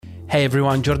Hey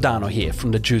everyone, Giordano here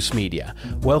from the Juice Media.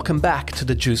 Welcome back to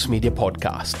the Juice Media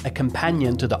podcast, a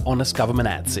companion to the Honest Government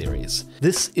Ad series.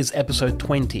 This is episode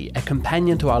 20, a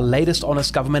companion to our latest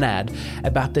Honest Government ad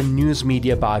about the News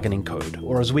Media Bargaining Code,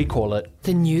 or as we call it,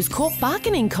 the News Corp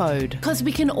Bargaining Code. Because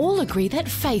we can all agree that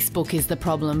Facebook is the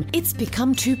problem. It's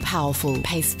become too powerful,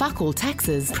 pays fuck all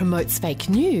taxes, promotes fake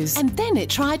news, and then it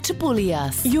tried to bully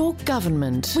us. Your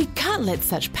government. We can't let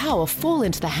such power fall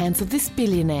into the hands of this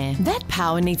billionaire. That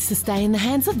power needs to stay in the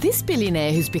hands of this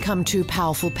billionaire who's become too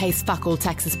powerful, pays fuck all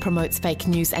taxes, promotes fake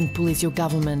news, and bullies your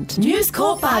government. News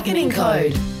Corp Bargaining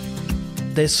Code.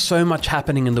 There's so much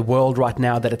happening in the world right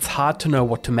now that it's hard to know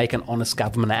what to make an Honest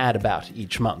Government ad about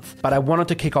each month. But I wanted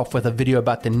to kick off with a video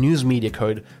about the News Media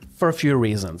Code for a few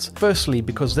reasons. Firstly,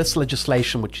 because this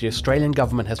legislation, which the Australian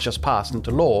government has just passed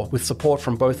into law, with support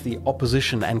from both the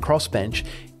opposition and crossbench,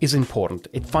 is important.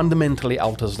 It fundamentally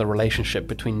alters the relationship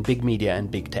between big media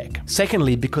and big tech.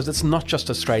 Secondly, because it's not just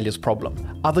Australia's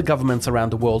problem. Other governments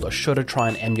around the world are sure to try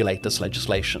and emulate this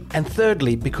legislation. And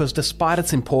thirdly, because despite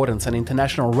its importance and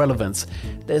international relevance,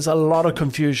 there's a lot of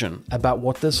confusion about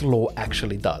what this law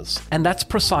actually does. And that's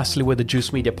precisely where the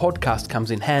Juice Media podcast comes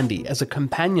in handy as a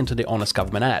companion to the Honest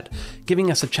Government ad,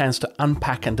 giving us a chance to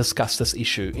unpack and discuss this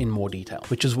issue in more detail.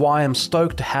 Which is why I'm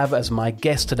stoked to have as my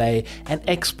guest today an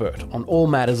expert on all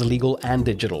matters legal and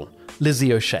digital,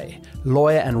 Lizzie O'Shea,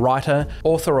 lawyer and writer,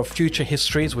 author of Future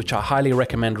Histories, which I highly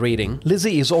recommend reading.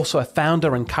 Lizzie is also a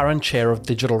founder and current chair of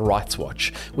Digital Rights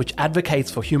Watch, which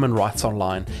advocates for human rights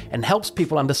online and helps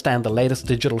people understand the latest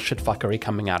digital shitfuckery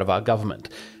coming out of our government,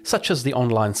 such as the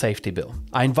Online Safety Bill.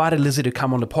 I invited Lizzie to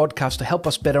come on the podcast to help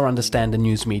us better understand the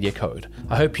News Media Code.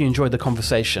 I hope you enjoyed the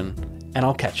conversation, and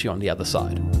I'll catch you on the other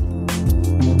side.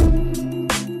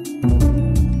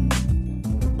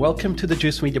 Welcome to the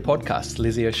Juice Media podcast,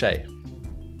 Lizzie O'Shea.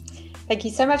 Thank you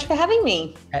so much for having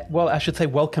me. Well, I should say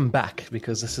welcome back,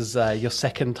 because this is your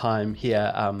second time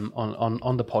here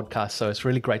on the podcast, so it's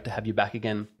really great to have you back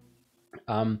again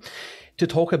to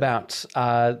talk about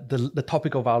the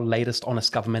topic of our latest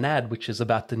Honest Government ad, which is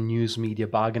about the News Media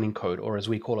Bargaining Code, or as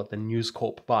we call it, the News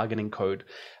Corp Bargaining Code,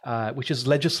 which is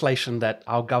legislation that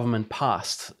our government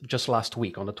passed just last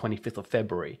week on the 25th of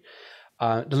February.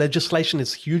 The legislation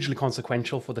is hugely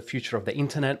consequential for the future of the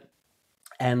internet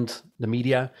and the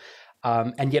media,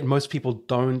 and yet most people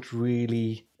don't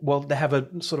really, well, they have a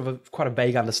sort of quite a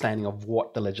vague understanding of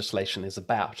what the legislation is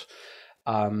about.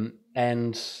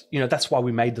 And, you know, that's why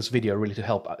we made this video, really to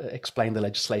help explain the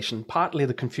legislation. Partly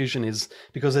the confusion is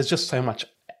because there's just so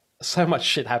much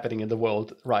shit happening in the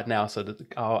world right now, so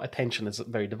that our attention is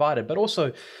very divided, but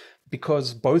also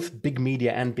because both big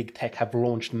media and big tech have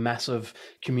launched massive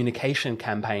communication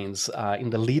campaigns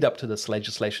in the lead up to this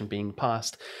legislation being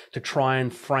passed to try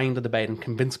and frame the debate and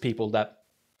convince people that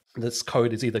this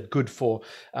code is either good for,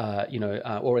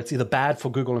 or it's either bad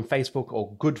for Google and Facebook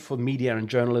or good for media and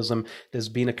journalism. There's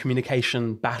been a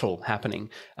communication battle happening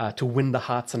to win the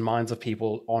hearts and minds of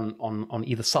people on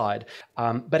either side.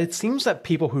 But it seems that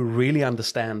people who really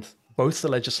understand both the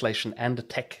legislation and the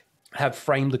tech have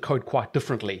framed the code quite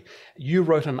differently. You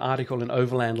wrote an article in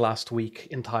Overland last week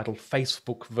entitled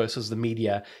Facebook versus the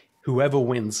Media, Whoever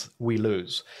Wins, We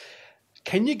Lose.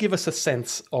 Can you give us a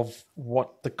sense of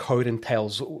what the code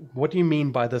entails? What do you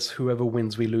mean by this, whoever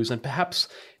wins, we lose? And perhaps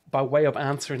by way of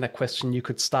answering that question, you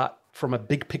could start from a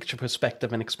big picture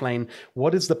perspective and explain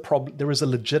what is the problem. There is a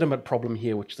legitimate problem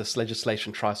here, which this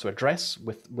legislation tries to address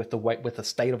with the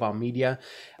state of our media,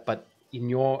 but in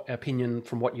your opinion,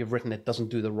 from what you've written, it doesn't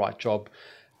do the right job.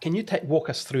 Can you walk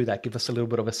us through that? Give us a little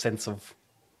bit of a sense of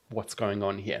what's going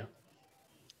on here.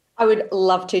 I would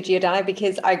love to, Giordano,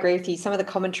 because I agree with you. Some of the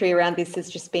commentary around this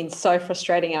has just been so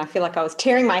frustrating. And I feel like I was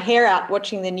tearing my hair out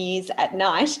watching the news at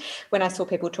night when I saw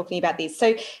people talking about this.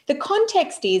 So the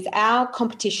context is our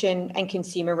competition and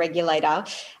consumer regulator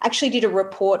actually did a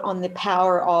report on the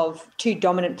power of two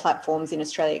dominant platforms in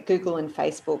Australia, Google and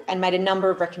Facebook, and made a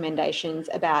number of recommendations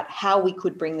about how we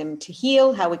could bring them to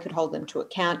heel, how we could hold them to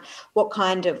account, what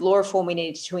kind of law reform we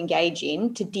needed to engage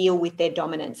in to deal with their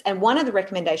dominance. And one of the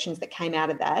recommendations that came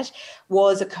out of that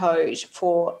was a code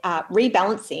for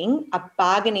rebalancing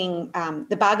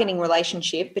the bargaining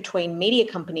relationship between media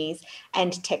companies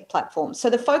and tech platforms. So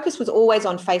the focus was always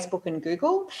on Facebook and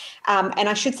Google. And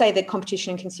I should say the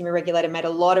Competition and Consumer Regulator made a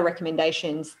lot of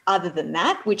recommendations other than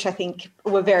that, which I think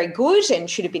were very good and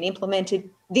should have been implemented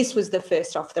this was the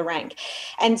first off the rank.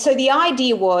 And so the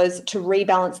idea was to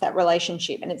rebalance that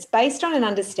relationship. And it's based on an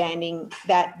understanding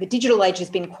that the digital age has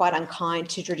been quite unkind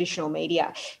to traditional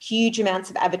media. Huge amounts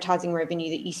of advertising revenue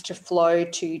that used to flow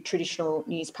to traditional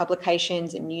news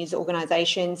publications and news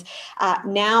organisations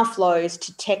now flows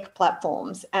to tech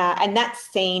platforms. And that's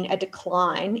seen a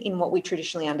decline in what we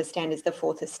traditionally understand as the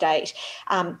fourth estate.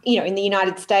 In the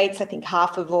United States, I think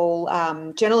half of all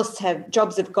journalists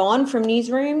jobs have gone from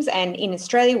newsrooms, and in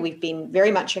Australia, we've been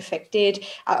very much affected.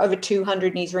 Over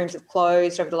 200 newsrooms have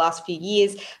closed over the last few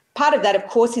years. Part of that, of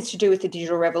course, is to do with the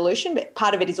digital revolution, but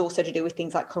part of it is also to do with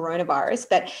things like coronavirus.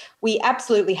 But we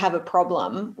absolutely have a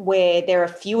problem where there are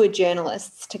fewer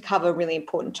journalists to cover really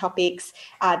important topics.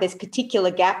 There's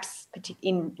particular gaps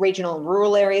in regional and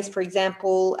rural areas, for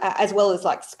example, as well as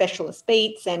like specialist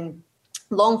beats and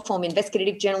long-form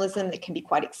investigative journalism that can be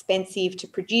quite expensive to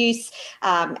produce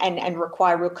and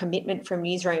require real commitment from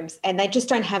newsrooms. And they just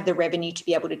don't have the revenue to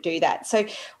be able to do that. So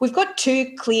we've got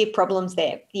two clear problems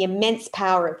there: the immense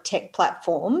power of tech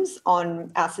platforms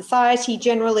on our society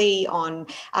generally, on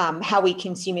how we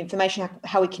consume information,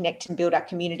 how we connect and build our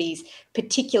communities,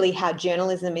 particularly how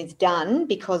journalism is done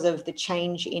because of the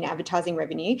change in advertising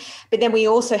revenue. But then we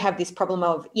also have this problem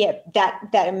of,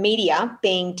 that media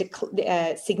being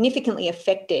significantly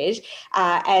affected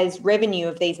as revenue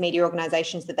of these media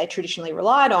organisations that they traditionally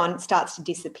relied on starts to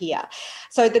disappear.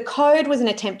 So the code was an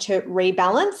attempt to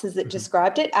rebalance, as it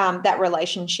described it, that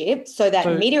relationship so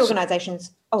that media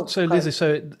organisations...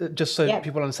 Lizzie,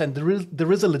 people understand,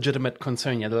 there is a legitimate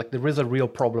concern here. Like, there is a real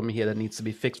problem here that needs to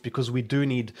be fixed, because we do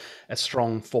need a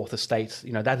strong fourth estate.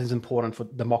 That is important for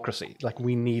democracy. Like,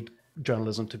 we need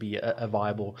journalism to be a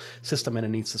viable system, and it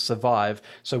needs to survive.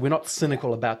 So we're not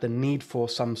cynical about the need for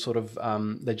some sort of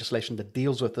legislation that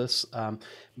deals with this.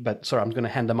 But sorry, I'm going to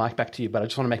hand the mic back to you, but I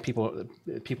just want to make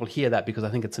people hear that, because I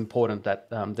think it's important that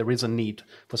there is a need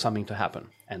for something to happen,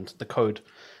 and the code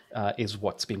is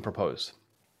what's being proposed.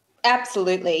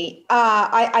 Absolutely.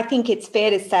 I think it's fair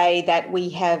to say that we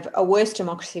have a worse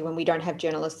democracy when we don't have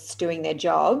journalists doing their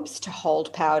jobs to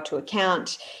hold power to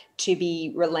account, to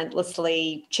be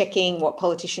relentlessly checking what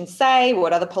politicians say,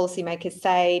 what other policymakers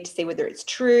say, to see whether it's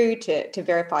true, to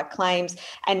verify claims.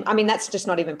 And I mean, that's just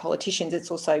not even politicians. It's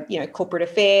also, corporate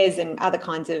affairs and other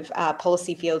kinds of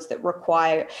policy fields that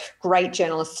require great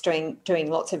journalists doing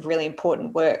lots of really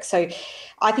important work. So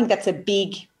I think that's a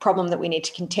big problem that we need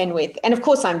to contend with. And of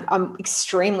course, I'm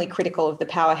extremely critical of the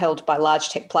power held by large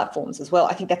tech platforms as well.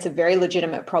 I think that's a very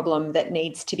legitimate problem that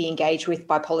needs to be engaged with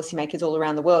by policymakers all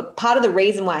around the world. Part of the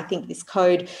reason why I think this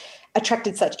code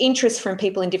attracted such interest from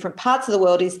people in different parts of the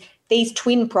world is these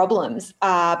twin problems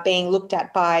are being looked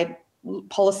at by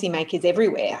policymakers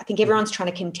everywhere. I think everyone's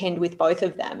trying to contend with both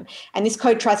of them. And this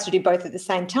code tries to do both at the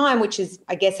same time, which is,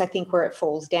 I think, where it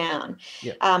falls down.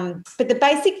 Yep. But the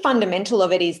basic fundamental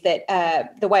of it is that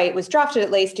the way it was drafted,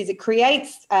 at least, is it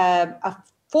creates a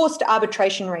forced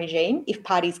arbitration regime, if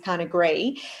parties can't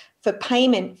agree, for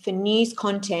payment for news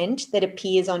content that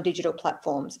appears on digital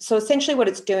platforms. So essentially what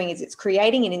it's doing is it's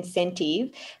creating an incentive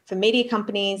for media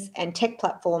companies and tech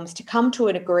platforms to come to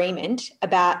an agreement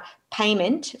about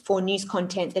payment for news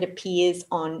content that appears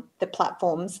on the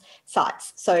platform's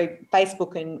sites. So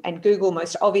Facebook and Google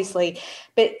most obviously,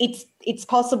 but it's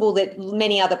possible that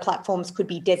many other platforms could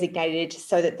be designated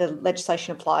so that the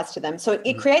legislation applies to them. So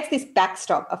it creates this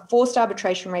backstop, a forced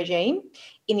arbitration regime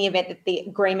in the event that the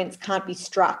agreements can't be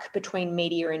struck between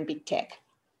media and big tech.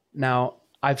 Now,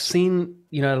 I've seen,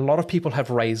 a lot of people have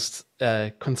raised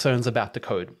concerns about the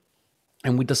code.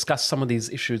 And we discussed some of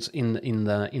these issues in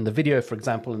the video, for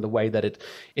example, in the way that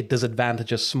it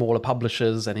disadvantages smaller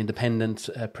publishers and independent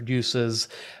producers.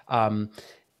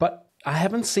 But I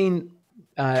haven't seen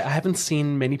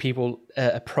many people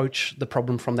approach the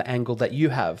problem from the angle that you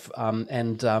have.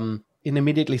 And it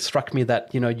immediately struck me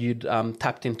that you'd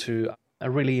tapped into a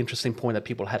really interesting point that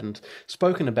people hadn't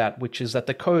spoken about, which is that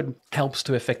the code helps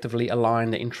to effectively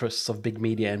align the interests of big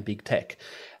media and big tech,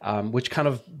 which kind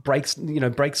of breaks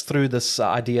through this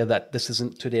idea that this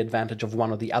isn't to the advantage of one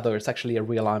or the other. It's actually a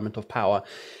realignment of power.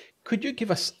 Could you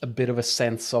give us a bit of a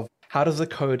sense of how does the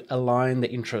code align the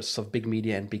interests of big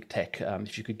media and big tech?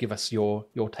 If you could give us your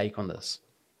take on this.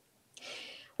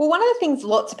 Well, one of the things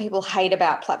lots of people hate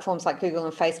about platforms like Google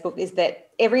and Facebook is that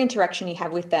every interaction you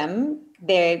have with them,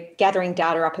 they're gathering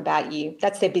data up about you.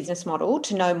 That's their business model,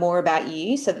 to know more about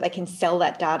you so that they can sell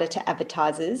that data to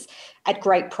advertisers at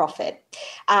great profit.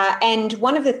 And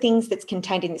one of the things that's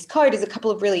contained in this code is a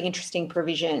couple of really interesting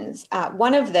provisions.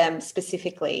 One of them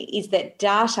specifically is that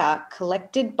data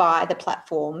collected by the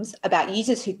platforms about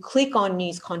users who click on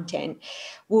news content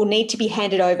will need to be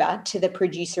handed over to the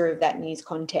producer of that news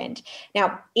content.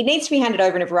 Now, it needs to be handed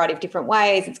over in a variety of different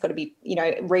ways. It's got to be,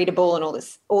 readable and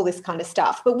all this kind of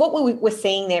stuff. But what we're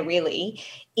seeing there really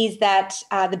is that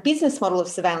the business model of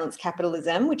surveillance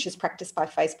capitalism, which is practiced by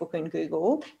Facebook and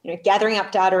Google, gathering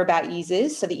up data about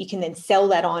users so that you can then sell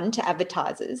that on to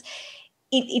advertisers.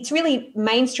 It's really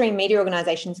mainstream media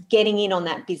organisations getting in on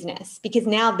that business, because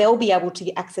now they'll be able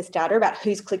to access data about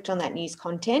who's clicked on that news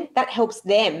content. That helps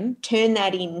them turn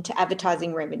that into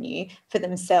advertising revenue for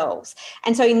themselves.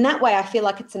 And so in that way, I feel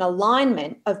like it's an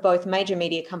alignment of both major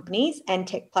media companies and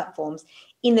tech platforms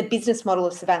in the business model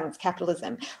of surveillance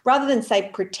capitalism, rather than, say,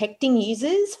 protecting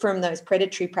users from those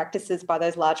predatory practices by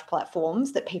those large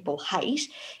platforms that people hate.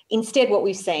 Instead, what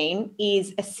we've seen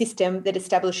is a system that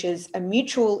establishes a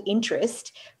mutual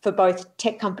interest for both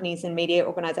tech companies and media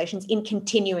organisations in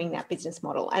continuing that business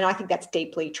model. And I think that's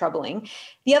deeply troubling.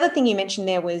 The other thing you mentioned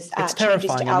there was changes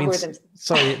to algorithms.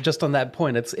 Sorry, just on that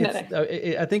point,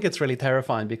 I think it's really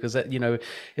terrifying because,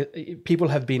 people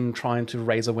have been trying to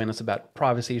raise awareness about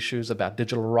privacy issues, about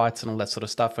digital rights and all that sort of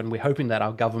stuff. And we're hoping that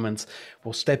our governments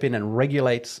will step in and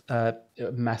regulate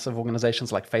massive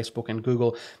organizations like Facebook and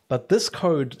Google. But this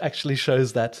code actually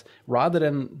shows that rather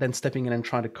than stepping in and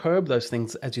trying to curb those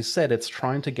things, as you said, it's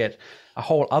trying to get a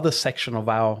whole other section of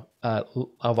our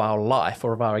life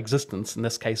or of our existence, in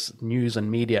this case, news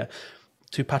and media,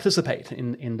 to participate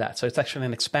in that. So it's actually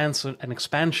an expansion,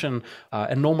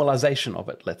 and normalization of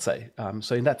it, let's say.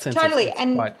 So in that sense, totally.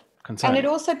 It's quite concerning. And it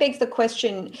also begs the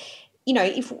question,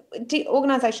 if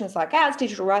organisations like ours,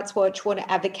 Digital Rights Watch, want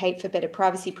to advocate for better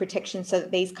privacy protection so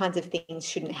that these kinds of things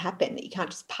shouldn't happen, that you can't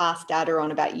just pass data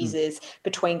on about users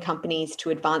between companies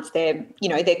to advance their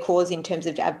cause in terms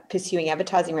of pursuing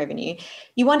advertising revenue,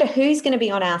 you wonder who's going to be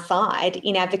on our side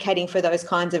in advocating for those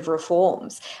kinds of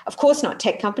reforms. Of course not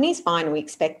tech companies, fine, we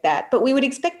expect that, but we would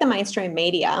expect the mainstream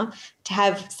media to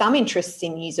have some interests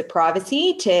in user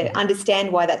privacy, to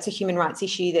understand why that's a human rights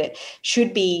issue that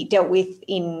should be dealt with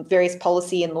in various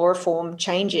policy and law reform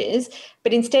changes.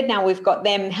 But instead now we've got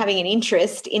them having an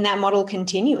interest in that model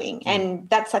continuing. And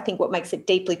that's, I think, what makes it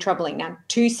deeply troubling. Now,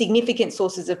 two significant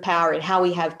sources of power in how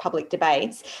we have public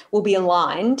debates will be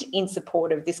aligned in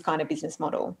support of this kind of business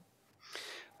model.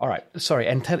 All right. Sorry.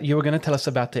 And you were going to tell us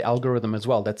about the algorithm as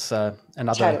well. That's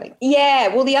another... Totally. Yeah.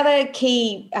 Well, the other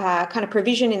key kind of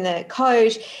provision in the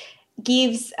code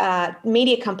gives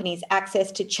media companies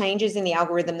access to changes in the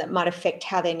algorithm that might affect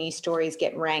how their news stories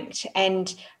get ranked.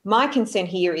 And my concern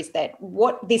here is that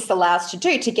what this allows to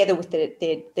do, together with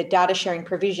the data sharing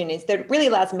provision, is that it really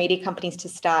allows media companies to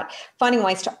start finding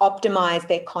ways to optimize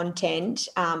their content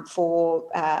for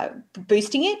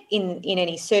boosting it in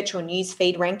any search or news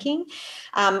feed ranking,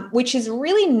 which is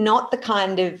really not the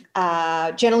kind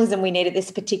of journalism we need at this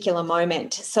particular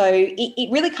moment. So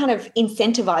it really kind of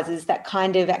incentivizes that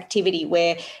kind of activity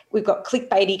where we've got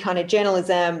clickbaity kind of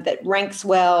journalism that ranks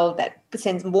well, that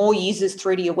sends more users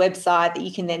through to your website that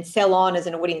you can then sell on as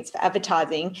an audience for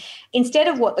advertising, instead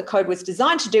of what the code was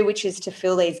designed to do, which is to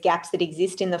fill these gaps that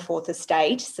exist in the fourth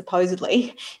estate,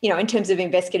 supposedly, in terms of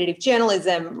investigative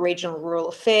journalism, regional rural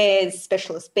affairs,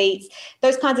 specialist beats,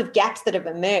 those kinds of gaps that have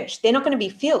emerged. They're not going to be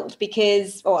filled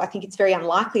because, or I think it's very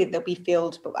unlikely that they'll be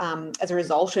filled as a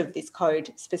result of this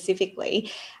code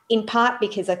specifically, in part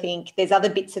because I think there's other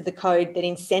bits of the code that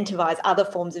incentivize other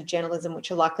forms of journalism which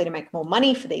are likely to make more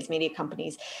money for these media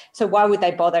companies. So why would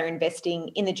they bother investing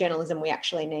in the journalism we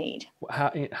actually need?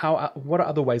 What are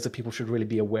other ways that people should really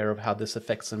be aware of how this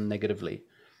affects them negatively?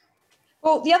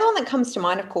 Well, the other one that comes to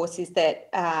mind, of course, is that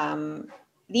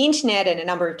the internet and a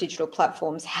number of digital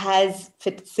platforms has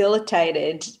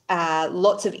facilitated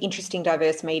lots of interesting,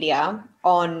 diverse media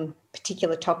on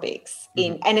particular topics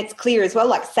and it's clear as well,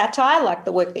 like satire, like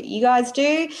the work that you guys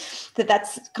do,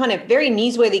 that's kind of very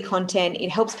newsworthy content. It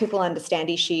helps people understand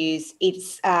issues.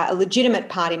 It's a legitimate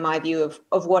part, in my view,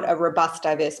 of what a robust,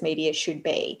 diverse media should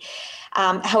be.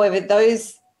 However,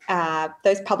 those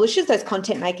publishers, those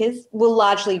content makers, will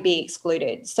largely be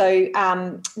excluded. So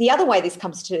the other way this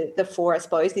comes to the fore, I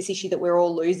suppose, this issue that we're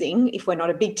all losing if we're not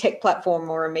a big tech platform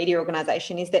or a media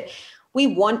organisation, is that we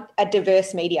want a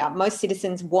diverse media. Most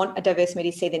citizens want a diverse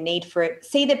media, see the need for it,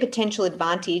 see the potential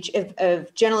advantage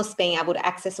of journalists being able to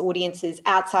access audiences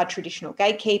outside traditional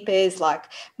gatekeepers like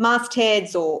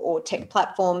mastheads or tech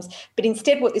platforms. But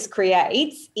instead what this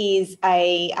creates is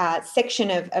a section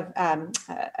of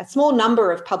a small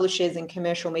number of publishers and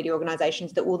commercial media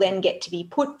organisations that will then get to be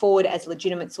put forward as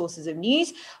legitimate sources of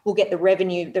news, will get the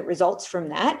revenue that results from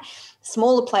that.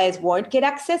 Smaller players won't get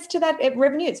access to that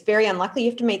revenue. It's very unlikely. You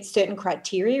have to meet certain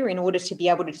criteria in order to be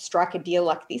able to strike a deal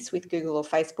like this with Google or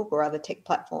Facebook or other tech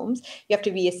platforms. You have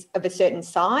to be of a certain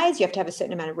size. You have to have a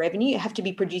certain amount of revenue. You have to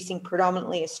be producing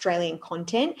predominantly Australian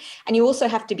content. And you also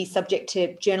have to be subject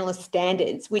to journalist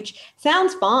standards, which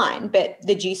sounds fine, but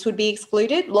the juice would be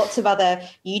excluded. Lots of other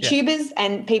YouTubers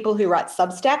and people who write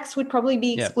Substacks would probably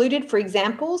be excluded, for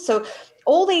example. So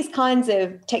all these kinds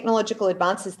of technological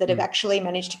advances that have actually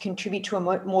managed to contribute to a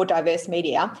more diverse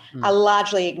media are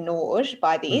largely ignored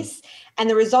by this. And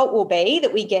the result will be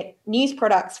that we get news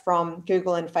products from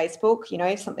Google and Facebook, you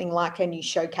know, something like a new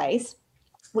Showcase,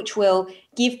 which will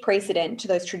give precedent to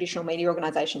those traditional media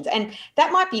organisations. And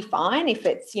that might be fine if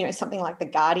it's, you know, something like The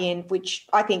Guardian, which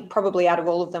I think probably out of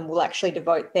all of them will actually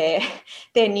devote their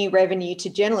new revenue to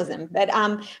journalism. But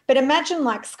imagine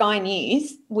like Sky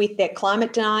News with their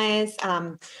climate deniers,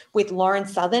 with Lauren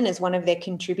Southern as one of their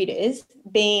contributors,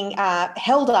 being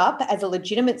held up as a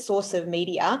legitimate source of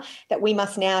media that we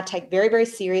must now take very, very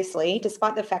seriously,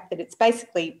 despite the fact that it's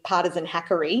basically partisan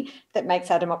hackery that makes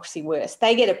our democracy worse.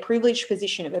 They get a privileged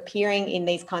position of appearing in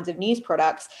these kinds of news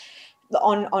products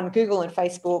on Google and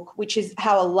Facebook, which is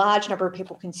how a large number of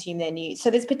people consume their news. So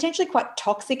there's potentially quite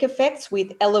toxic effects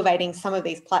with elevating some of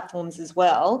these platforms as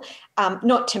well,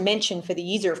 not to mention for the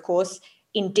user, of course,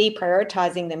 in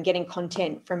deprioritizing them, getting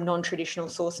content from non-traditional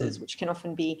sources, which can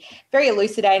often be very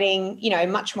elucidating, you know,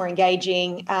 much more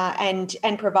engaging, and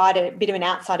provide a bit of an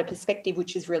outsider perspective,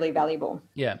 which is really valuable.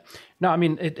 Yeah. No, I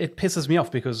mean, it pisses me off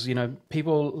because, you know,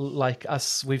 people like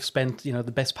us, we've spent, you know,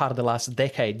 the best part of the last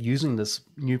decade using this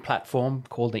new platform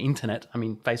called the internet. I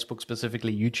mean, Facebook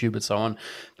specifically, YouTube and so on.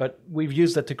 But we've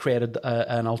used it to create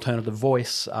an alternative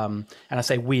voice. And I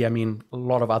say we, I mean, a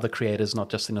lot of other creators,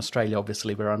 not just in Australia,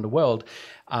 obviously, but around the world,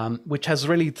 which has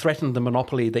really threatened the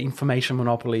monopoly, the information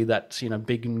monopoly that, you know,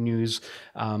 big news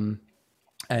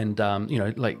and, you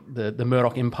know, like the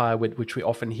Murdoch empire, which we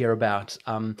often hear about.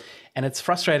 And it's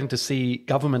frustrating to see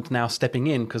government now stepping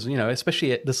in because, you know,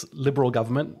 especially this liberal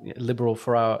government, liberal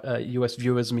for our US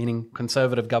viewers, meaning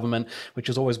conservative government, which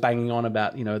is always banging on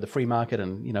about, you know, the free market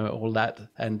and, you know, all that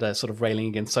and sort of railing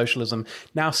against socialism,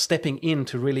 now stepping in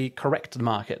to really correct the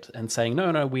market and saying,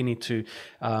 no, we need to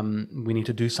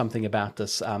do something about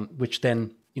this, which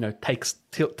then, you know,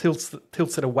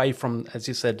 tilts it away from, as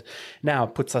you said, now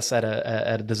puts us at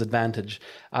a disadvantage.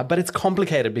 But it's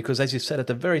complicated because, as you said at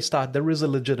the very start, there is a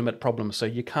legitimate problem. So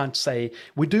you can't say,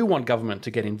 we do want government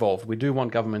to get involved. We do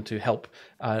want government to help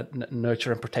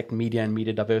nurture and protect media and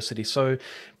media diversity. So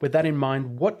with that in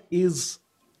mind, what is,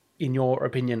 in your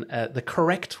opinion, the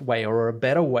correct way or a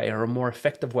better way or a more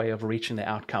effective way of reaching the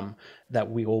outcome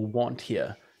that we all want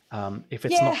here? If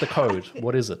it's not the code,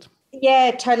 what is it?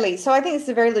 Yeah, totally. So I think this is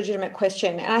a very legitimate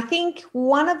question. And I think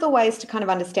one of the ways to kind of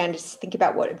understand is to think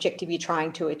about what objective you're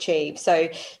trying to achieve. So,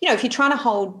 you know, if you're trying to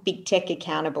hold big tech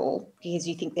accountable because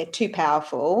you think they're too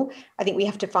powerful, I think we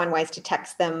have to find ways to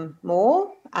tax them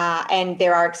more. And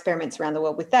there are experiments around the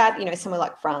world with that. You know, somewhere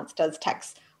like France does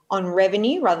tax on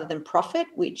revenue rather than profit,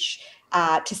 which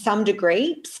to some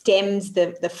degree stems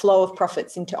the flow of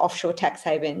profits into offshore tax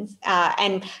havens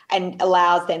and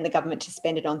allows then the government to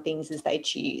spend it on things as they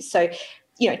choose. So,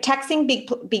 you know, taxing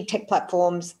big tech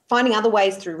platforms, finding other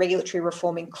ways through regulatory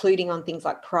reform, including on things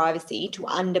like privacy, to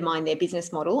undermine their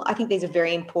business model. I think these are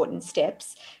very important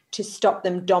steps to stop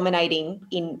them dominating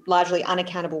in largely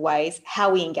unaccountable ways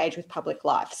how we engage with public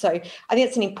life. So I think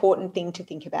it's an important thing to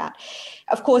think about.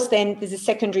 Of course, then there's a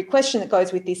secondary question that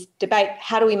goes with this debate.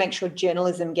 How do we make sure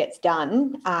journalism gets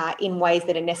done in ways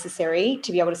that are necessary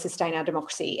to be able to sustain our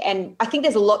democracy? And I think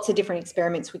there's lots of different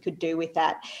experiments we could do with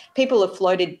that. People have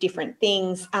floated different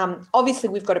things. Obviously,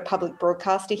 we've got a public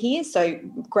broadcaster here, so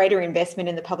greater investment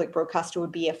in the public broadcaster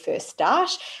would be a first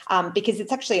start because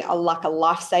it's actually like a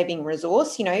life-saving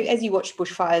resource. You know, as you watch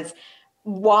bushfires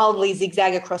wildly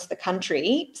zigzag across the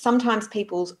country, sometimes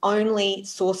people's only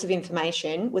source of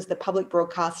information was the public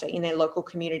broadcaster in their local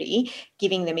community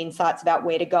giving them insights about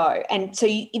where to go. And so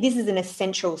this is an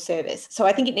essential service. So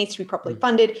I think it needs to be properly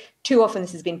funded. Too often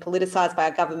this has been politicised by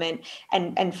our government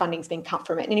and funding's been cut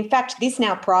from it. And in fact, this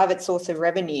now private source of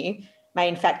revenue may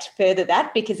in fact further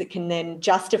that because it can then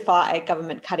justify a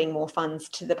government cutting more funds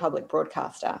to the public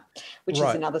broadcaster, which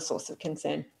is another source of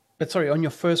concern. But sorry, on your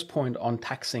first point on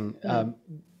taxing,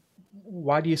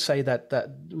 why do you say that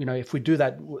if we do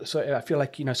that, so I feel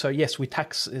like, so yes, we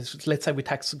tax, let's say we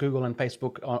tax Google and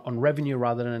Facebook on revenue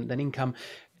rather than income.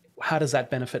 How does that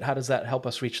benefit? How does that help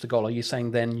us reach the goal? Are you saying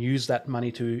then use that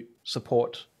money to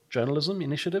support journalism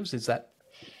initiatives? Is that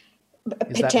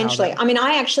potentially? I mean,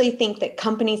 I actually think that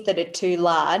companies that are too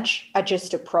large are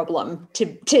just a problem,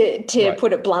 to Right.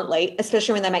 put it bluntly,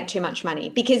 especially when they make too much money,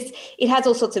 because it has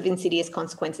all sorts of insidious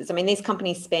consequences. I mean, these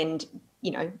companies spend,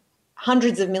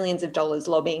 hundreds of millions of dollars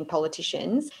lobbying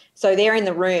politicians. So they're in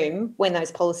the room when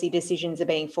those policy decisions are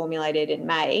being formulated and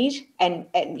made, and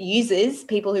users,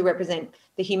 people who represent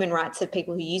the human rights of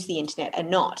people who use the internet, are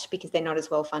not, because they're not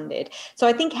as well funded. So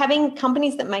I think having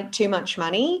companies that make too much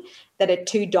money, that are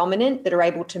too dominant, that are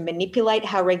able to manipulate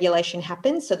how regulation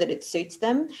happens so that it suits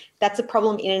them, that's a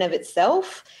problem in and of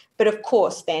itself. But of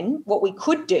course, then what we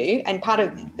could do, and part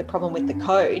of the problem with the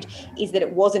code is that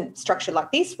it wasn't structured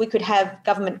like this, we could have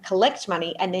government collect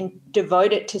money and then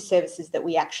devote it to services that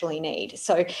we actually need.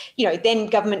 So, then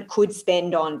government could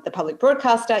spend on the public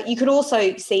broadcaster. You could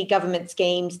also see government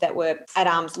schemes that were at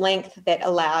arm's length that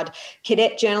allowed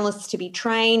cadet journalists to be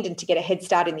trained and to get a head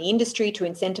start in the industry to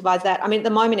incentivise that. I mean, at the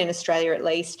moment in Australia, at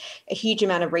least, a huge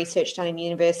amount of research done in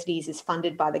universities is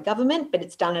funded by the government, but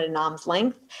it's done at an arm's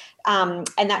length. And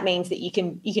that means that you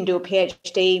can do a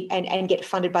PhD and get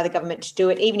funded by the government to do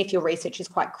it, even if your research is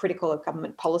quite critical of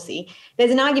government policy.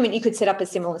 There's an argument you could set up a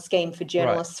similar scheme for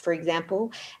journalists, right, for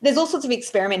example. There's all sorts of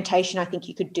experimentation I think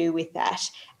you could do with that.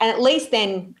 And at least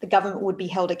then the government would be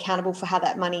held accountable for how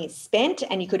that money is spent,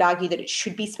 and you could argue that it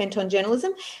should be spent on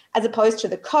journalism, as opposed to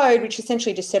the code, which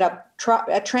essentially just set up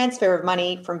a transfer of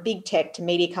money from big tech to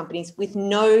media companies with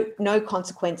no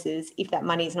consequences if that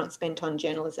money is not spent on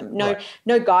journalism.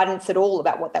 No guidance at all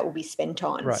about what that will be spent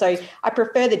on. Right. So I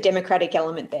prefer the democratic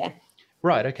element there.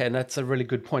 Right. Okay, and that's a really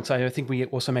good point. So I think we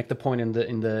also make the point in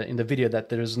the video that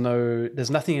there's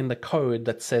nothing in the code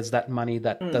that says that money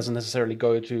that doesn't necessarily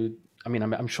go to. I mean,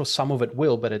 I'm sure some of it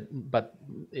will, but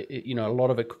a lot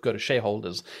of it could go to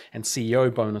shareholders and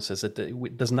CEO bonuses.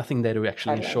 There's nothing there to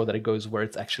actually ensure that it goes where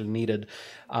it's actually needed.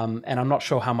 And I'm not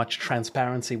sure how much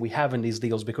transparency we have in these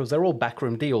deals, because they're all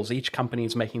backroom deals. Each company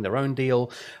is making their own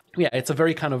deal. Yeah, it's a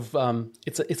very kind of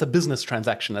it's a business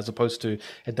transaction as opposed to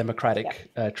a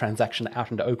democratic transaction out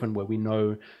in the open where we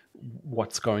know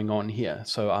what's going on here.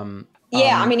 So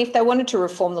I mean, if they wanted to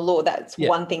reform the law, that's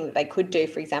one thing that they could do.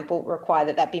 For example,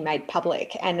 require that be made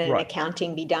public and an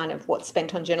accounting be done of what's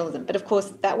spent on journalism. But of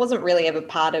course, that wasn't really ever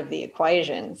part of the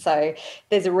equation. So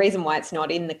there's a reason why it's not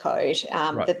in the code,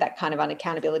 that kind of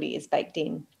unaccountability is baked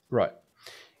in. Right.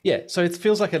 Yeah, so it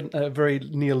feels like a very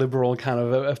neoliberal kind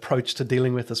of approach to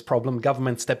dealing with this problem.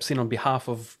 Government steps in on behalf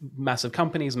of massive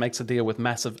companies, makes a deal with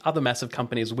other massive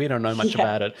companies. We don't know much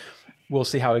about it. We'll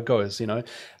see how it goes,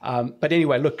 But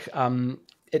anyway, look,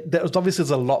 there's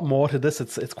obviously a lot more to this.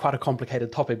 It's quite a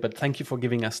complicated topic, but thank you for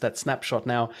giving us that snapshot.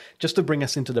 Now, just to bring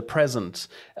us into the present,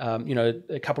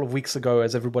 a couple of weeks ago,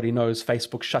 as everybody knows,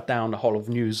 Facebook shut down the whole of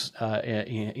news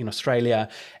in Australia.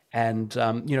 And,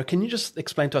 can you just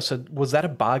explain to us, was that a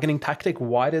bargaining tactic?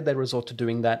 Why did they resort to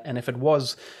doing that? And if it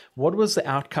was, what was the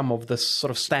outcome of this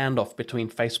sort of standoff between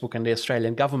Facebook and the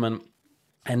Australian government?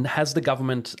 And has the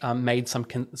government made some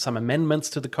amendments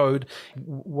to the code?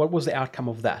 What was the outcome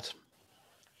of that?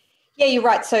 Yeah, you're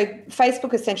right. So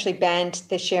Facebook essentially banned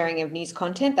the sharing of news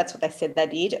content. That's what they said they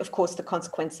did. Of course, the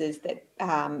consequences that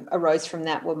arose from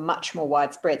that were much more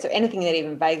widespread. So anything that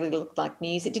even vaguely looked like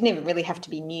news, it didn't even really have to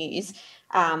be news,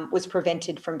 was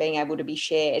prevented from being able to be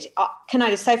shared. Can I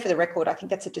just say for the record, I think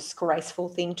that's a disgraceful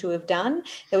thing to have done.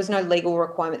 There was no legal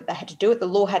requirement that they had to do it. The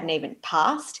law hadn't even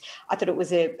passed. I thought it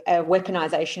was a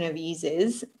weaponisation of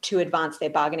users to advance their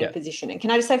bargaining position. And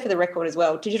can I just say for the record as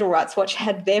well, Digital Rights Watch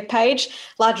had their page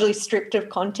largely stripped of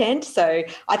content. So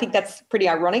I think that's pretty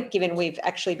ironic, given we've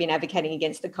actually been advocating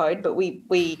against the code, but we're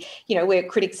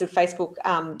critics of Facebook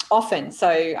often. So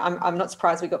I'm not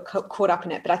surprised we got caught up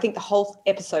in it, but I think the whole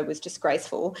episode was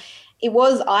disgraceful. It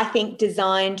was, I think,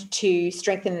 designed to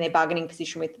strengthen their bargaining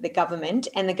position with the government,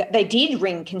 and they did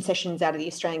wring concessions out of the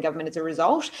Australian government as a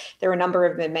result. There were a number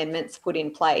of amendments put in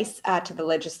place to the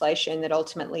legislation that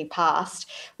ultimately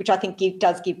passed, which I think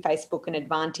does give Facebook an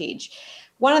advantage.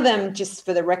 One of them, just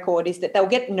for the record, is that they'll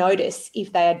get notice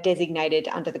if they are designated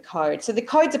under the code. So the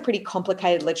code's a pretty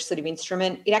complicated legislative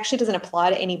instrument. It actually doesn't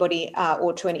apply to anybody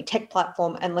or to any tech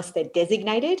platform unless they're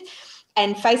designated.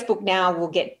 And Facebook now will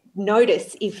get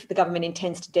notice if the government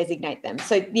intends to designate them.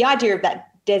 So the idea of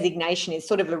that designation is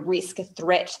sort of a risk, a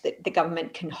threat that the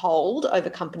government can hold over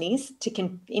companies to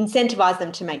incentivize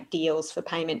them to make deals for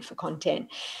payment for content.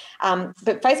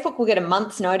 But Facebook will get a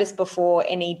month's notice before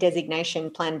any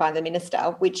designation planned by the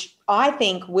minister, which I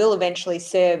think will eventually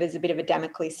serve as a bit of a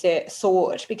Damocles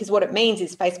sword, because what it means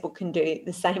is Facebook can do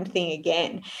the same thing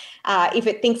again. If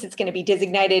it thinks it's going to be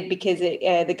designated because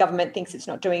the government thinks it's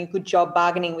not doing a good job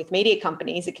bargaining with media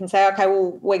companies, it can say, okay,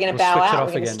 well, we're going to bow out,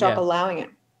 we're going to stop allowing it.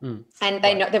 And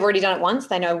they know they've already done it once.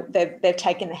 They know they've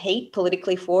taken the heat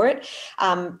politically for it.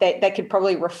 They could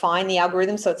probably refine the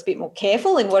algorithm so it's a bit more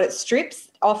careful in what it strips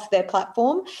off their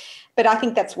platform. But I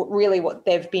think that's what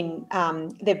they've been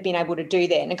able to do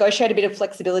there. Negotiate a bit of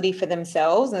flexibility for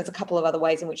themselves, and there's a couple of other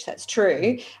ways in which that's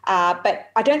true.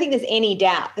 But I don't think there's any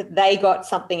doubt that they got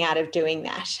something out of doing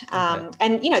that.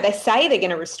 And they say they're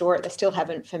going to restore it. They still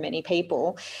haven't for many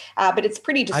people. But it's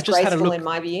pretty disgraceful in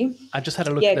my view. I just had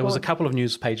a look. There was a couple of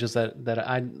news pages that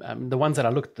the ones that I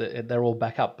looked, they're all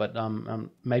back up. But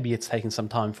maybe it's taking some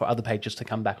time for other pages to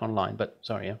come back online. But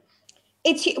sorry, yeah.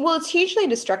 It's hugely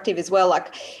destructive as well.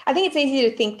 Like, I think it's easy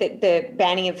to think that the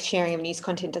banning of sharing of news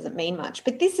content doesn't mean much,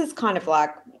 but this is kind of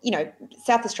like,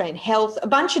 South Australian Health, a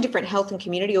bunch of different health and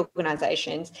community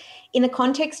organisations in the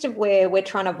context of where we're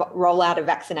trying to roll out a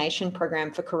vaccination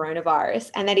program for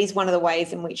coronavirus. And that is one of the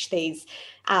ways in which these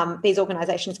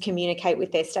organisations communicate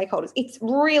with their stakeholders. It's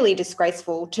really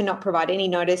disgraceful to not provide any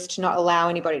notice, to not allow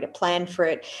anybody to plan for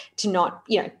it, to not,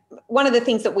 one of the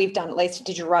things that we've done, at least at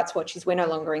Digital Rights Watch, is we're no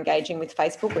longer engaging with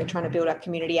Facebook. We're trying to build our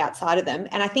community outside of them.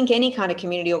 And I think any kind of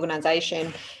community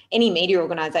organisation, any media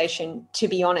organisation, to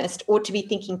be honest, ought to be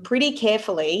thinking pretty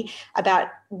carefully about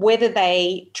whether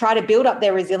they try to build up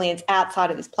their resilience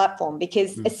outside of this platform,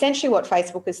 because essentially what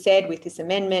Facebook has said with this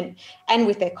amendment and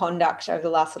with their conduct over the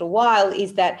last little while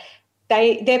is that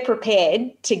they're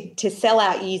prepared to sell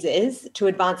out users to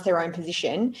advance their own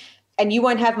position. And you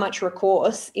won't have much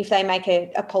recourse if they make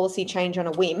a policy change on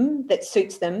a whim that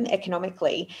suits them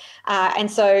economically.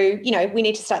 And so, we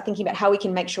need to start thinking about how we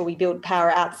can make sure we build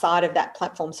power outside of that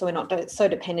platform so we're not so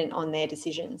dependent on their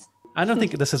decisions. I don't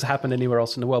think this has happened anywhere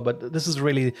else in the world, but this is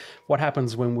really what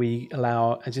happens when we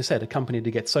allow, as you said, a company to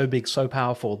get so big, so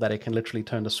powerful that it can literally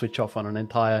turn the switch off on an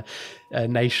entire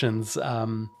nation's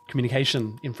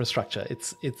communication infrastructure.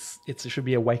 It should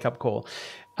be a wake-up call.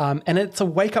 And it's a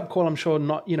wake-up call, I'm sure,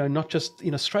 not just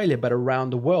in Australia, but around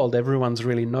the world. Everyone's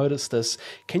really noticed this.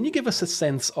 Can you give us a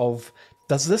sense of,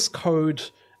 does this code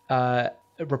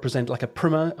represent like a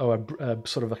primer or a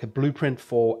sort of like a blueprint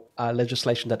for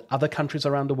legislation that other countries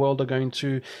around the world are going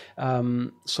to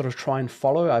sort of try and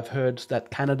follow? I've heard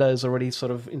that Canada is already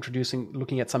sort of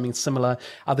looking at something similar.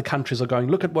 Other countries are going,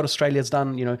 look at what Australia's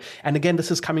done, And again,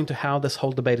 this is coming to how this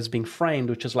whole debate is being framed,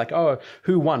 which is like, oh,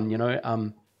 who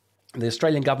won, The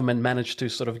Australian government managed to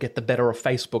sort of get the better of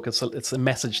Facebook. It's a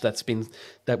message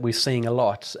that we're seeing a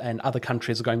lot, and other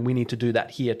countries are going, we need to do that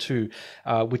here too,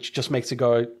 which just makes it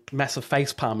go massive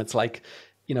facepalm. It's like,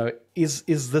 is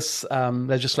this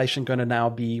legislation going to now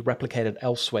be replicated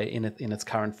elsewhere in its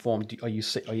current form?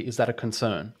 Is that a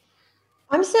concern?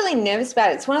 I'm certainly nervous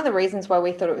about it. It's one of the reasons why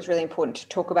we thought it was really important to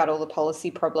talk about all the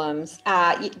policy problems.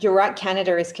 You're right,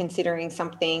 Canada is considering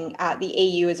something. The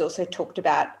EU has also talked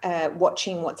about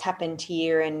watching what's happened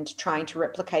here and trying to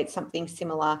replicate something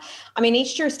similar. I mean,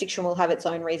 each jurisdiction will have its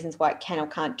own reasons why it can or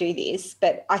can't do this,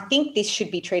 but I think this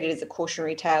should be treated as a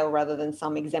cautionary tale rather than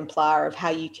some exemplar of how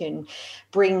you can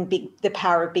bring the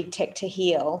power of big tech to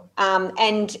heel.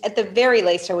 And at the very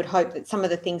least, I would hope that some of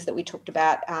the things that we talked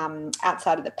about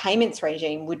outside of the payments regime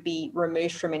would be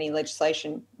removed from any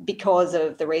legislation because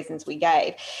of the reasons we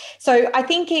gave. So I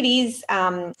think it is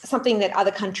something that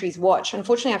other countries watch.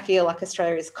 Unfortunately, I feel like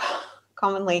Australia is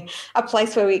commonly a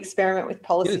place where we experiment with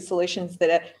policy solutions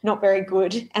that are not very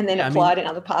good and then applied in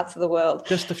other parts of the world.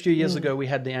 Just a few years ago, we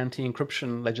had the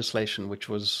anti-encryption legislation, which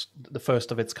was the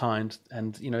first of its kind.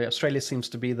 And, Australia seems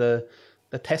to be the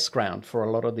test ground for a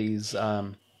lot of these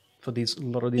policies.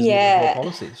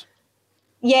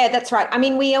 Yeah, that's right. I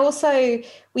mean, we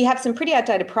have some pretty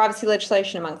outdated privacy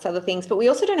legislation amongst other things, but we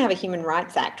also don't have a Human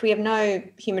Rights Act. We have no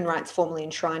human rights formally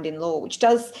enshrined in law, which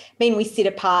does mean we sit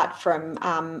apart from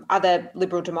other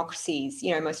liberal democracies,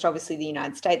 most obviously the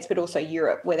United States, but also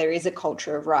Europe, where there is a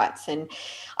culture of rights. And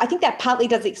I think that partly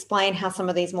does explain how some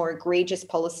of these more egregious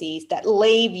policies that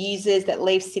leave users, that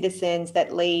leave citizens,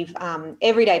 that leave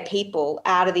everyday people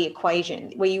out of the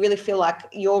equation, where you really feel like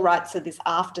your rights are this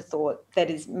afterthought that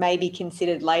is maybe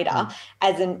considered later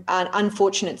as an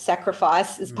unfortunate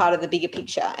sacrifice as part of the bigger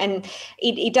picture. And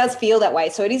it does feel that way.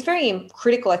 So it is very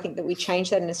critical, I think, that we change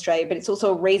that in Australia, but it's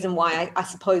also a reason why I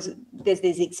suppose there's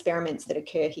these experiments that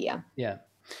occur here. Yeah.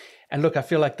 And look, I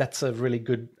feel like that's a really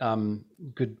good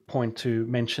point to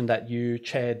mention that you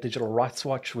chair Digital Rights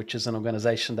Watch, which is an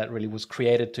organization that really was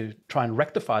created to try and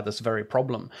rectify this very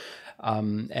problem.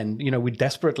 And we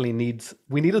desperately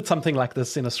needed something like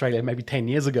this in Australia maybe 10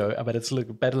 years ago, but it's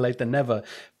better late than never.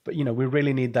 But we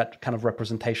really need that kind of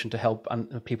representation to help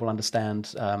people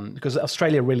understand, because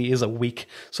Australia really is a weak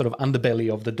sort of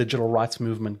underbelly of the digital rights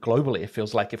movement globally. It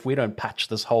feels like if we don't patch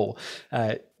this hole,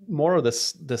 more of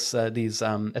these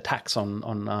attacks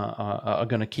are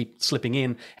going to keep slipping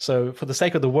in. So for the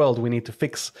sake of the world, we need to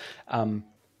fix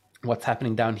what's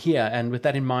happening down here. And with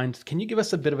that in mind, can you give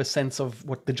us a bit of a sense of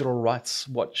what Digital Rights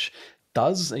Watch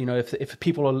does? If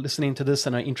people are listening to this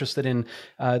and are interested in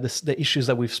the issues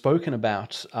that we've spoken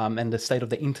about and the state of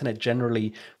the internet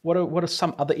generally, what are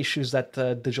some other issues that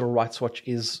Digital Rights Watch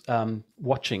is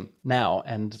watching now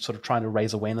and sort of trying to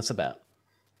raise awareness about?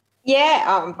 Yeah,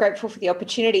 I'm grateful for the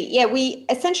opportunity. Yeah, we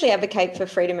essentially advocate for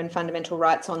freedom and fundamental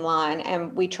rights online,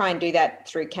 and we try and do that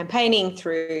through campaigning,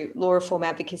 through law reform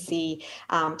advocacy,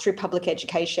 through public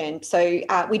education. So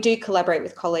we do collaborate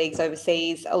with colleagues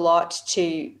overseas a lot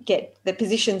to get the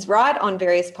positions right on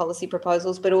various policy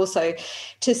proposals, but also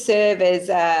to serve as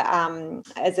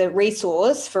a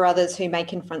resource for others who may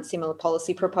confront similar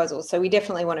policy proposals. So we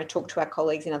definitely want to talk to our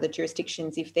colleagues in other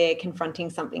jurisdictions if they're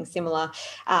confronting something similar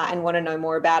and want to know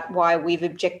more about why we've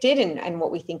objected and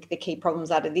what we think the key problems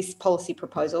are to this policy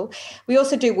proposal. We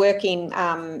also do work in,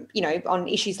 on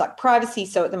issues like privacy.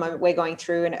 So at the moment, we're going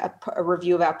through a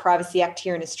review of our Privacy Act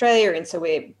here in Australia. And so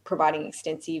we're providing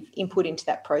extensive input into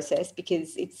that process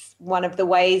because it's one of the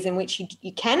ways in which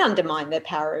you can undermine the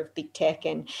power of big tech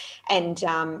and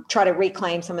try to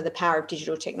reclaim some of the power of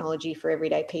digital technology for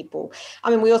everyday people. I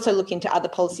mean, we also look into other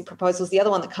policy proposals. The other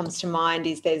one that comes to mind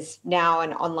is there's now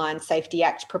an Online Safety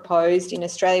Act proposed in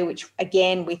Australia, which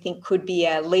again, we think could be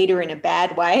a leader in a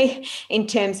bad way in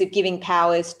terms of giving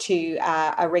powers to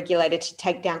a regulator to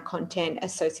take down content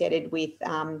associated with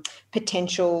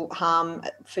potential harm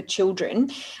for children.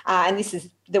 And this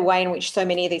is the way in which so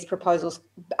many of these proposals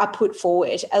are put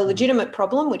forward, a legitimate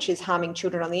problem, which is harming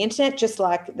children on the internet, just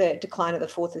like the decline of the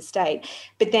fourth estate,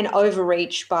 but then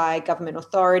overreach by government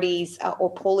authorities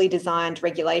or poorly designed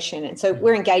regulation. And so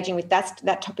we're engaging with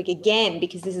that topic again,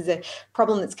 because this is a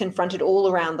problem that's confronted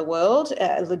all around the world,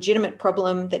 a legitimate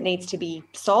problem that needs to be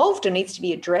solved or needs to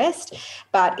be addressed.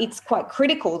 But it's quite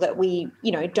critical that we,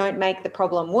 don't make the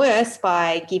problem worse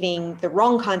by giving the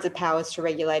wrong kinds of powers to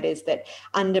regulators that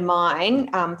undermine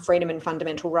freedom and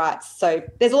fundamental rights. So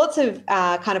there's lots of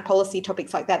kind of policy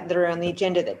topics like that are on the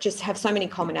agenda that just have so many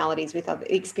commonalities with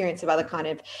the experience of other kind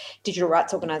of digital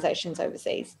rights organisations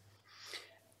overseas.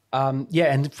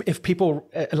 And if people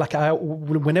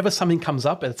whenever something comes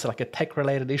up, it's like a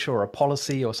tech-related issue or a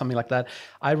policy or something like that,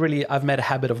 I've made a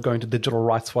habit of going to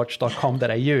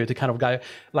digitalrightswatch.com.au to kind of go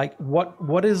like,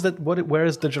 where does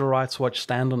Digital Rights Watch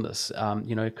stand on this?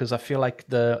 Because I feel like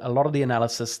a lot of the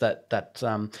analysis that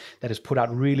is put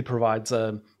out really provides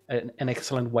an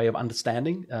excellent way of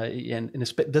understanding. And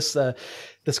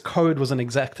this code was an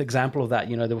exact example of that.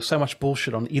 There was so much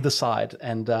bullshit on either side,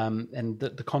 and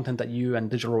the content that you and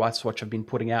Digital Rights Watch have been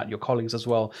putting out, your colleagues as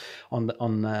well, on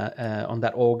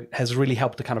that org, has really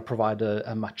helped to kind of provide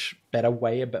a much better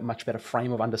way, a much better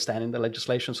frame of understanding the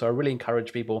legislation. So I really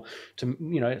encourage people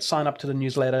to sign up to the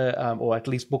newsletter or at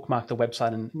least bookmark the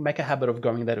website and make a habit of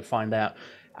going there to find out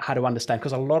how to understand,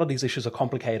 because a lot of these issues are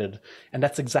complicated, and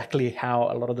that's exactly how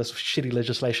a lot of this shitty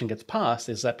legislation gets passed,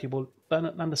 is that people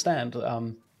don't understand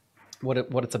what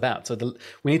it's about. So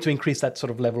we need to increase that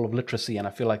sort of level of literacy, and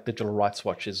I feel like Digital Rights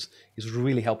Watch is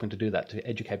really helping to do that, to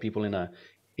educate people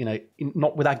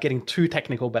not without getting too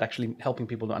technical, but actually helping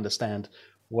people to understand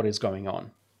what is going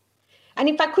on. And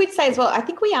if I could say as well, I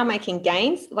think we are making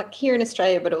gains, like here in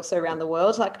Australia, but also around the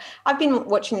world. Like I've been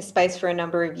watching this space for a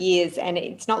number of years, and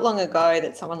it's not long ago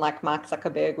that someone like Mark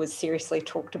Zuckerberg was seriously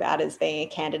talked about as being a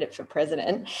candidate for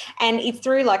president. And it's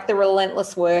through like the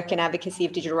relentless work and advocacy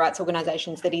of digital rights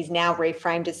organisations that he's now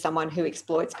reframed as someone who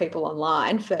exploits people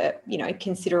online for,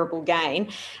 considerable gain.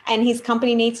 And his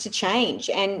company needs to change.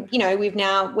 And, we're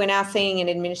now seeing an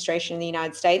administration in the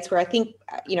United States where I think,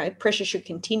 pressure should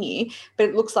continue, but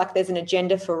it looks like there's an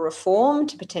agenda for reform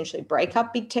to potentially break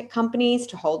up big tech companies,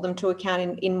 to hold them to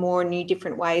account in more new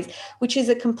different ways, which is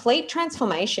a complete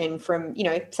transformation from,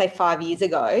 say 5 years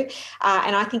ago.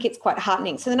 And I think it's quite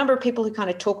heartening. So the number of people who kind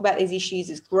of talk about these issues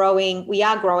is growing. We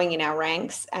are growing in our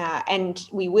ranks, and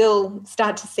we will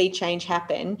start to see change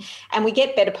happen. And we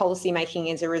get better policy making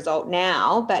as a result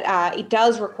now, but it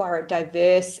does require a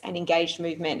diverse and engaged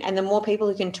movement. And the more people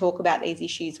who can talk about these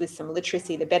issues with some literacy,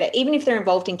 the better, even if they're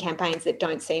involved in campaigns that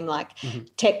don't seem like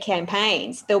tech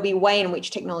campaigns, there'll be a way in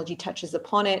which technology touches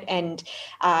upon it. And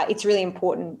it's really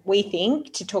important, we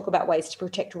think, to talk about ways to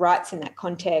protect rights in that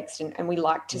context. And we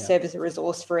like to serve as a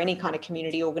resource for any kind of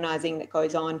community organising that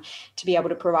goes on, to be able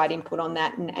to provide input on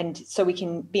that. And so we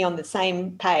can be on the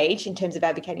same page in terms of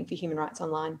advocating for human rights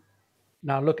online.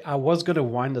 Now, look, I was going to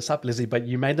wind this up, Lizzie, but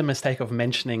you made the mistake of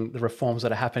mentioning the reforms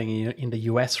that are happening in the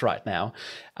US right now.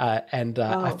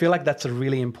 I feel like that's a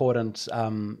really important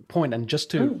point. And just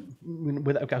to,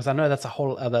 because I know that's a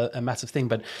whole other massive thing,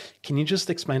 but can you just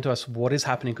explain to us what is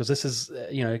happening? Because this is,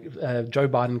 Joe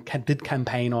Biden did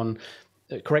campaign on,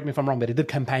 correct me if I'm wrong, but he did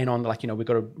campaign on we've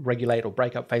got to regulate or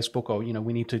break up Facebook, or,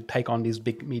 we need to take on these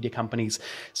big media companies.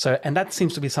 So, and that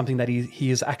seems to be something that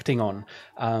he is acting on.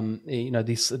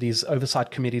 These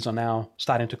oversight committees are now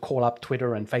starting to call up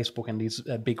Twitter and Facebook and these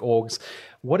big orgs.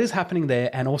 What is happening there?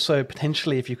 And also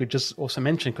potentially, if you could just also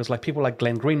mention, because people like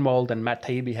Glenn Greenwald and Matt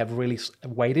Taibbi have really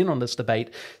weighed in on this debate,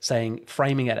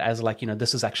 framing it as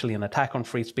this is actually an attack on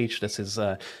free speech. This is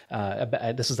about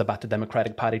the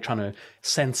Democratic Party trying to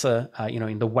censor,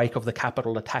 in the wake of the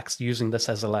Capitol attacks, using this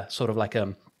as a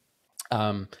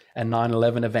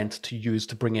 9/11 event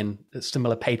to bring in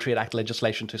similar Patriot Act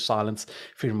legislation to silence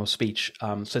freedom of speech.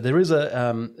 So there is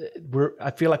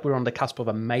I feel like we're on the cusp of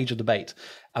a major debate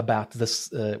about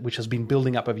this, which has been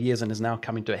building up over years and is now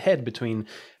coming to a head between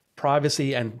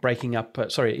privacy and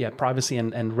privacy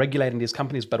and regulating these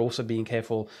companies, but also being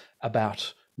careful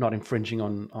about not infringing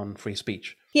on free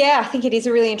speech. Yeah, I think it is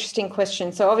a really interesting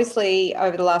question. So obviously,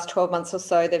 over the last 12 months or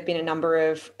so, there have been a number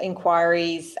of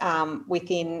inquiries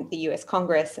within the US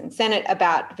Congress and Senate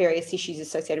about various issues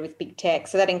associated with big tech.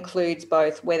 So that includes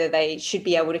both whether they should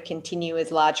be able to continue as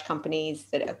large companies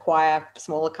that acquire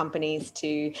smaller companies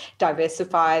to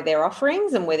diversify their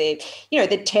offerings, and whether,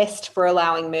 the test for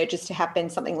allowing mergers to happen,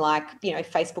 something like,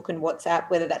 Facebook and WhatsApp,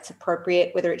 whether that's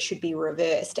appropriate, whether it should be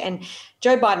reversed. And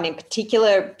Joe Biden in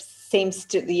particular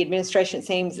the administration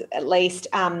seems at least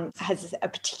has a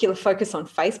particular focus on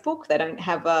Facebook. They don't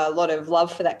have a lot of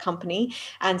love for that company.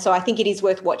 And so I think it is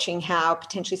worth watching how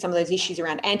potentially some of those issues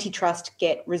around antitrust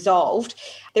get resolved.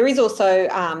 There is also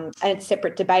a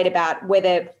separate debate about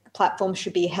whether platforms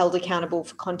should be held accountable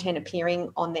for content appearing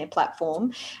on their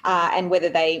platform and whether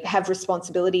they have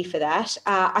responsibility for that.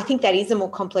 I think that is a more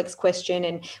complex question,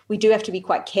 and we do have to be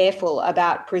quite careful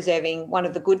about preserving one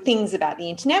of the good things about the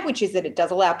internet, which is that it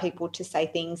does allow people to say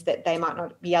things that they might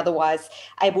not be otherwise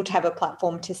able to have a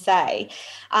platform to say.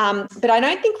 But I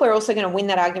don't think we're also going to win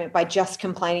that argument by just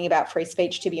complaining about free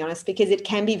speech, to be honest, because it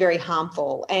can be very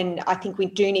harmful. And I think we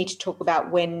do need to talk about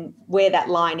where that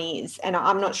line is. And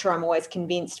I'm not sure I'm always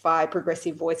convinced by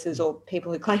progressive voices or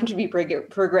people who claim to be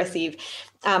progressive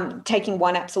taking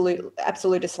one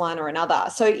absolutist line or another.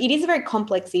 So it is a very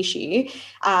complex issue,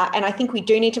 and I think we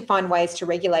do need to find ways to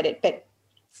regulate it. But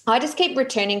I just keep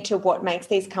returning to what makes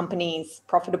these companies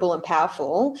profitable and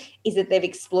powerful is that they've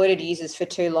exploited users for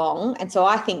too long. And so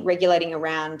I think regulating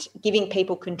around giving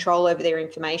people control over their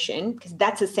information, because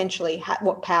that's essentially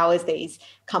what powers these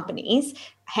companies,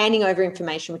 handing over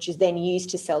information which is then used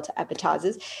to sell to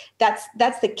advertisers.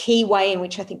 That's the key way in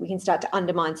which I think we can start to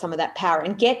undermine some of that power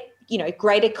and get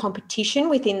greater competition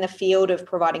within the field of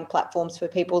providing platforms for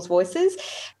people's voices.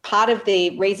 Part of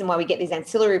the reason why we get these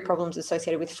ancillary problems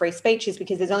associated with free speech is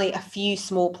because there's only a few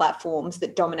small platforms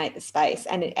that dominate the space.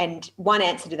 And one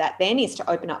answer to that then is to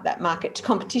open up that market to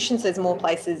competition, so there's more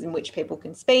places in which people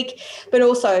can speak. But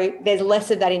also there's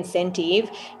less of that incentive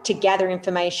to gather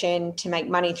information, to make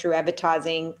money through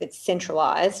advertising that's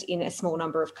centralised in a small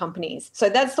number of companies. So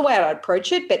that's the way I'd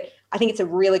approach it. But I think it's a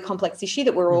really complex issue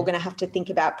that we're all going to have to think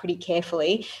about pretty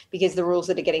carefully, because the rules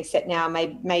that are getting set now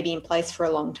may be in place for a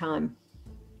long time.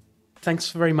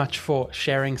 Thanks very much for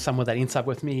sharing some of that insight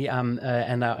with me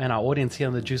and our audience here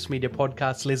on the Juice Media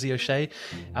podcast, Lizzie O'Shea.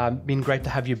 Been great to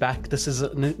have you back. This is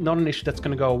not an issue that's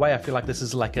going to go away. I feel like this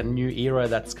is like a new era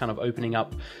that's kind of opening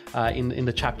up in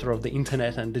the chapter of the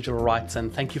internet and digital rights.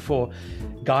 And thank you for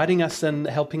guiding us and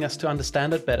helping us to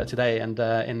understand it better today, and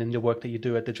in your work that you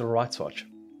do at Digital Rights Watch.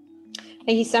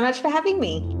 Thank you so much for having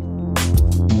me.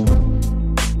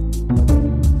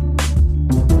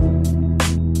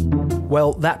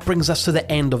 Well, that brings us to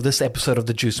the end of this episode of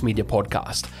the Juice Media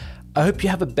podcast. I hope you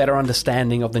have a better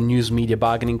understanding of the News Media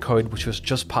Bargaining Code, which was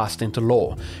just passed into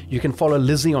law. You can follow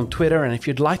Lizzie on Twitter, and if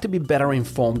you'd like to be better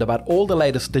informed about all the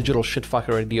latest digital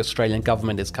shitfuckery the Australian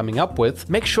government is coming up with,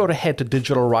 make sure to head to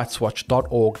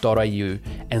digitalrightswatch.org.au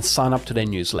and sign up to their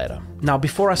newsletter. Now,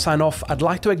 before I sign off, I'd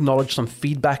like to acknowledge some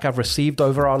feedback I've received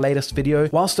over our latest video.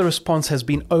 Whilst the response has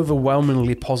been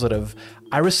overwhelmingly positive,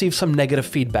 I received some negative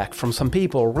feedback from some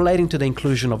people relating to the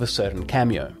inclusion of a certain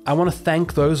cameo. I want to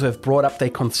thank those who have brought up their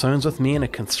concerns with me in a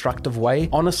constructive way.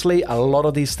 Honestly, a lot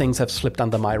of these things have slipped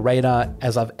under my radar,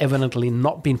 as I've evidently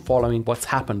not been following what's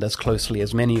happened as closely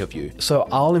as many of you. So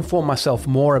I'll inform myself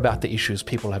more about the issues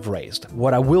people have raised.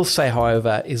 What I will say,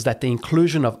 however, is that the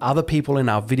inclusion of other people in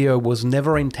our video was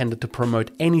never intended to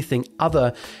promote anything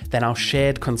other than our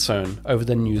shared concern over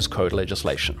the news code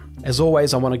legislation. As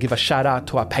always, I want to give a shout out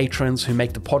to our patrons who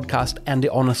make the podcast and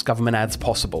the Honest Government Ads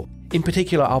possible. In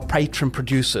particular, our patron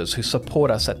producers who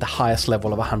support us at the highest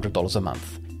level of $100 a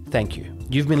month. Thank you.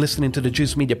 You've been listening to the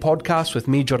Juice Media Podcast with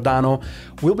me, Giordano.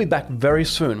 We'll be back very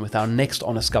soon with our next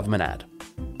Honest Government Ad.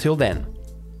 Till then,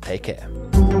 take care.